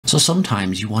So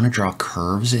sometimes you want to draw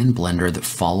curves in Blender that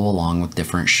follow along with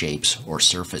different shapes or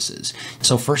surfaces.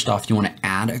 So first off, you want to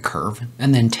add a curve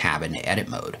and then tab into edit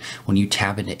mode. When you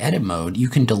tab into edit mode, you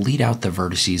can delete out the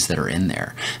vertices that are in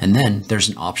there. And then there's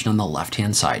an option on the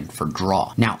left-hand side for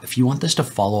draw. Now, if you want this to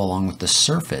follow along with the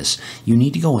surface, you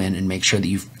need to go in and make sure that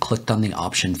you've clicked on the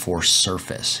option for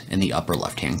surface in the upper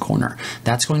left-hand corner.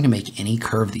 That's going to make any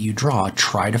curve that you draw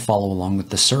try to follow along with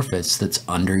the surface that's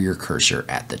under your cursor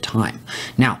at the time.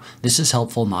 Now, this is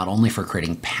helpful not only for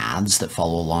creating paths that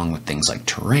follow along with things like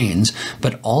terrains,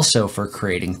 but also for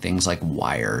creating things like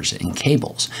wires and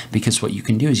cables. Because what you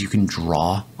can do is you can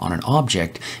draw on an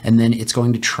object, and then it's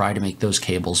going to try to make those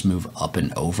cables move up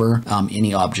and over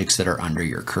any objects that are under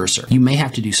your cursor. You may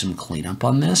have to do some cleanup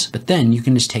on this, but then you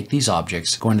can just take these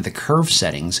objects, go into the curve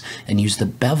settings, and use the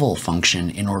bevel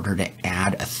function in order to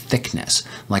add a thickness,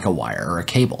 like a wire or a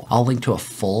cable. I'll link to a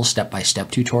full step-by-step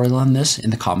tutorial on this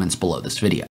in the comments below this video.